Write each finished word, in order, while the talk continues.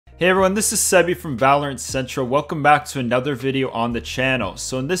Hey everyone, this is Sebi from Valorant Central. Welcome back to another video on the channel.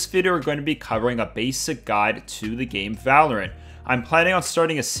 So in this video, we're going to be covering a basic guide to the game Valorant. I'm planning on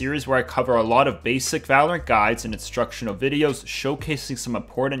starting a series where I cover a lot of basic Valorant guides and instructional videos showcasing some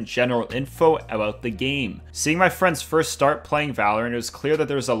important general info about the game. Seeing my friends first start playing Valorant, it was clear that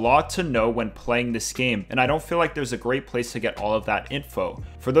there's a lot to know when playing this game, and I don't feel like there's a great place to get all of that info.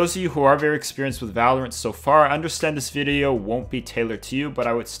 For those of you who are very experienced with Valorant so far, I understand this video won't be tailored to you, but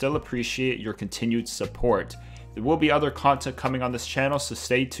I would still appreciate your continued support. There will be other content coming on this channel, so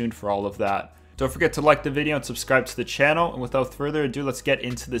stay tuned for all of that. Don't forget to like the video and subscribe to the channel, and without further ado, let's get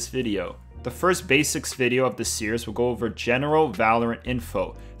into this video. The first basics video of this series will go over general Valorant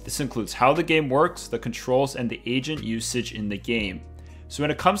info. This includes how the game works, the controls, and the agent usage in the game. So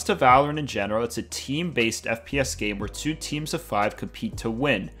when it comes to Valorant in general, it's a team-based FPS game where 2 teams of 5 compete to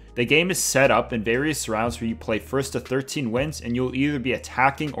win. The game is set up in various rounds where you play first to 13 wins, and you'll either be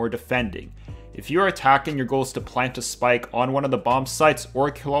attacking or defending. If you're attacking, your goal is to plant a spike on one of the bomb sites or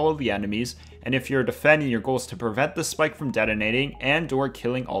kill all of the enemies, and if you're defending, your goal is to prevent the spike from detonating and or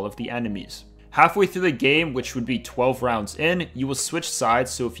killing all of the enemies. Halfway through the game, which would be 12 rounds in, you will switch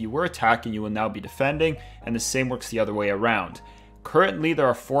sides, so if you were attacking, you will now be defending, and the same works the other way around. Currently, there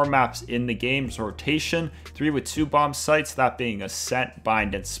are 4 maps in the game's rotation, 3 with 2 bomb sites, that being Ascent,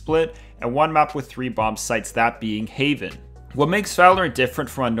 Bind, and Split, and 1 map with 3 bomb sites, that being Haven. What makes Valorant different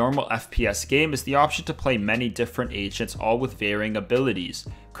from a normal FPS game is the option to play many different agents, all with varying abilities.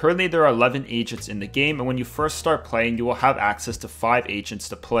 Currently, there are 11 agents in the game, and when you first start playing, you will have access to 5 agents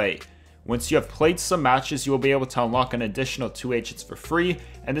to play. Once you have played some matches, you will be able to unlock an additional 2 agents for free,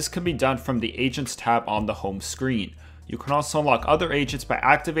 and this can be done from the Agents tab on the home screen. You can also unlock other agents by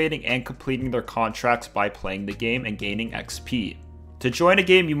activating and completing their contracts by playing the game and gaining XP. To join a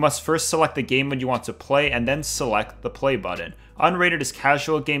game, you must first select the game mode you want to play and then select the play button. Unrated is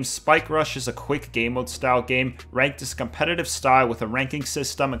casual game, Spike Rush is a quick game mode style game, Ranked is competitive style with a ranking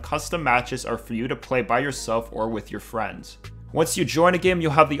system, and custom matches are for you to play by yourself or with your friends. Once you join a game,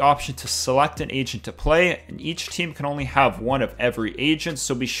 you'll have the option to select an agent to play, and each team can only have one of every agent,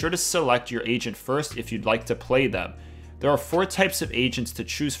 so be sure to select your agent first if you'd like to play them. There are 4 types of agents to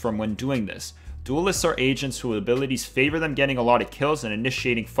choose from when doing this. Duelists are agents whose abilities favor them getting a lot of kills and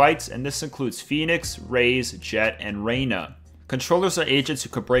initiating fights, and this includes Phoenix, Raze, Jett, and Reyna. Controllers are agents who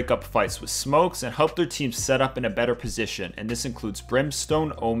could break up fights with smokes and help their team set up in a better position, and this includes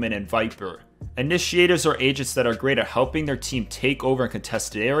Brimstone, Omen, and Viper. Initiators are agents that are great at helping their team take over in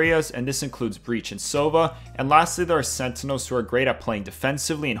contested areas, and this includes Breach and Sova. And lastly, there are Sentinels who are great at playing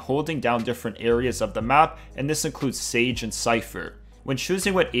defensively and holding down different areas of the map, and this includes Sage and Cypher. When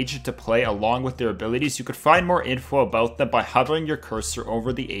choosing what agent to play along with their abilities, you could find more info about them by hovering your cursor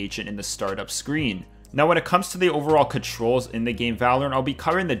over the agent in the startup screen. Now when it comes to the overall controls in the game Valorant, I'll be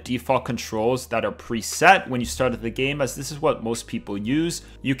covering the default controls that are preset when you start the game, as this is what most people use.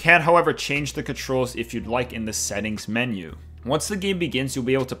 You can, however, change the controls if you'd like in the settings menu. Once the game begins, you'll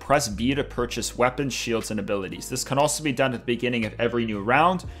be able to press B to purchase weapons, shields, and abilities. This can also be done at the beginning of every new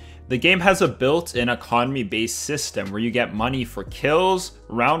round. The game has a built-in economy-based system where you get money for kills,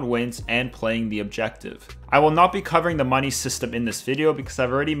 round wins, and playing the objective. I will not be covering the money system in this video because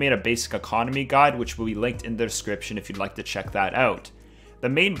I've already made a basic economy guide which will be linked in the description if you'd like to check that out. The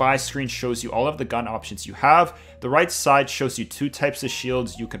main buy screen shows you all of the gun options you have, the right side shows you 2 types of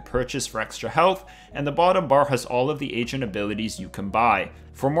shields you can purchase for extra health, and the bottom bar has all of the agent abilities you can buy.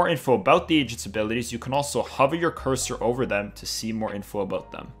 For more info about the agent's abilities, you can also hover your cursor over them to see more info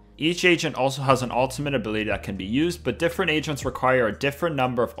about them. Each agent also has an ultimate ability that can be used, but different agents require a different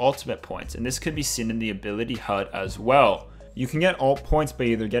number of ultimate points, and this can be seen in the ability HUD as well. You can get ult points by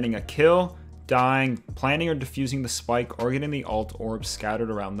either getting a kill, dying, planting or defusing the spike, or getting the ult orb scattered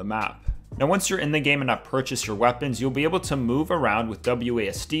around the map. Now once you're in the game and have purchased your weapons, you'll be able to move around with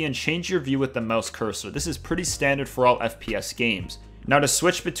WASD and change your view with the mouse cursor. This is pretty standard for all FPS games. Now to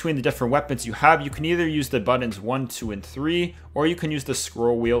switch between the different weapons you have, you can either use the buttons 1, 2, and 3, or you can use the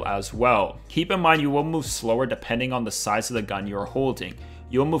scroll wheel as well. Keep in mind you will move slower depending on the size of the gun you are holding.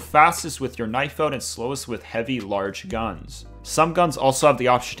 You'll move fastest with your knife out and slowest with heavy, large guns. Some guns also have the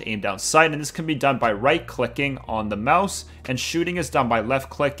option to aim down sight, and this can be done by right-clicking on the mouse, and shooting is done by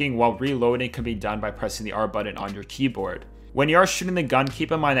left-clicking, while reloading can be done by pressing the R button on your keyboard. When you are shooting the gun,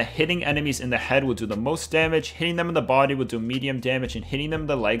 keep in mind that hitting enemies in the head will do the most damage, hitting them in the body will do medium damage, and hitting them in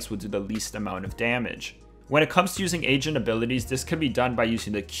the legs will do the least amount of damage. When it comes to using agent abilities, this can be done by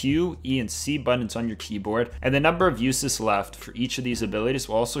using the Q, E, and C buttons on your keyboard, and the number of uses left for each of these abilities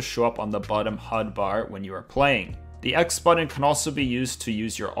will also show up on the bottom HUD bar when you are playing. The X button can also be used to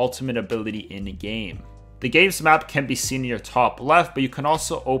use your ultimate ability in-game. The game's map can be seen in your top left, but you can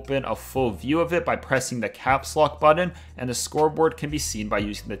also open a full view of it by pressing the caps lock button, and the scoreboard can be seen by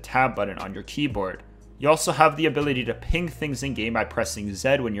using the tab button on your keyboard. You also have the ability to ping things in game by pressing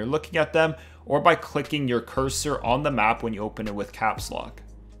Z when you're looking at them, or by clicking your cursor on the map when you open it with caps lock.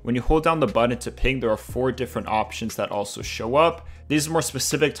 When you hold down the button to ping, there are 4 different options that also show up. These are more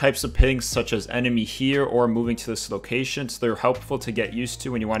specific types of pings, such as enemy here or moving to this location, so they're helpful to get used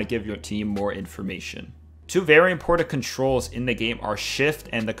to when you want to give your team more information. 2 very important controls in the game are shift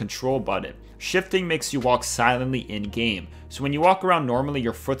and the control button. Shifting makes you walk silently in game. So when you walk around normally,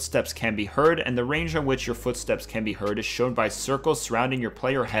 your footsteps can be heard, and the range on which your footsteps can be heard is shown by circles surrounding your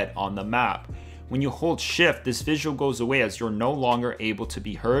player head on the map. When you hold shift, this visual goes away as you're no longer able to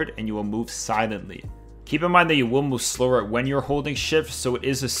be heard and you will move silently. Keep in mind that you will move slower when you're holding shift, so it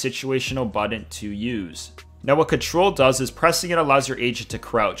is a situational button to use. Now what control does is pressing it allows your agent to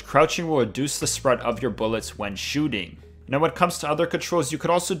crouch. Crouching will reduce the spread of your bullets when shooting. Now when it comes to other controls, you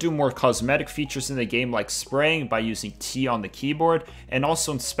could also do more cosmetic features in the game like spraying by using T on the keyboard, and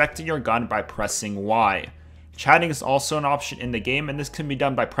also inspecting your gun by pressing Y. Chatting is also an option in the game, and this can be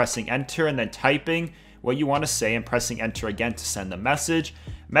done by pressing enter and then typing what you want to say and pressing enter again to send the message.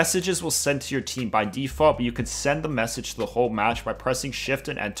 Messages will send to your team by default, but you can send the message to the whole match by pressing shift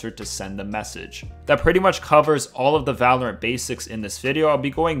and enter to send the message. That pretty much covers all of the Valorant basics in this video. I'll be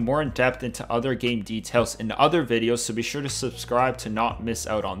going more in depth into other game details in other videos, so be sure to subscribe to not miss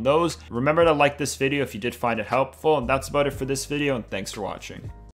out on those. Remember to like this video if you did find it helpful, and that's about it for this video, and thanks for watching.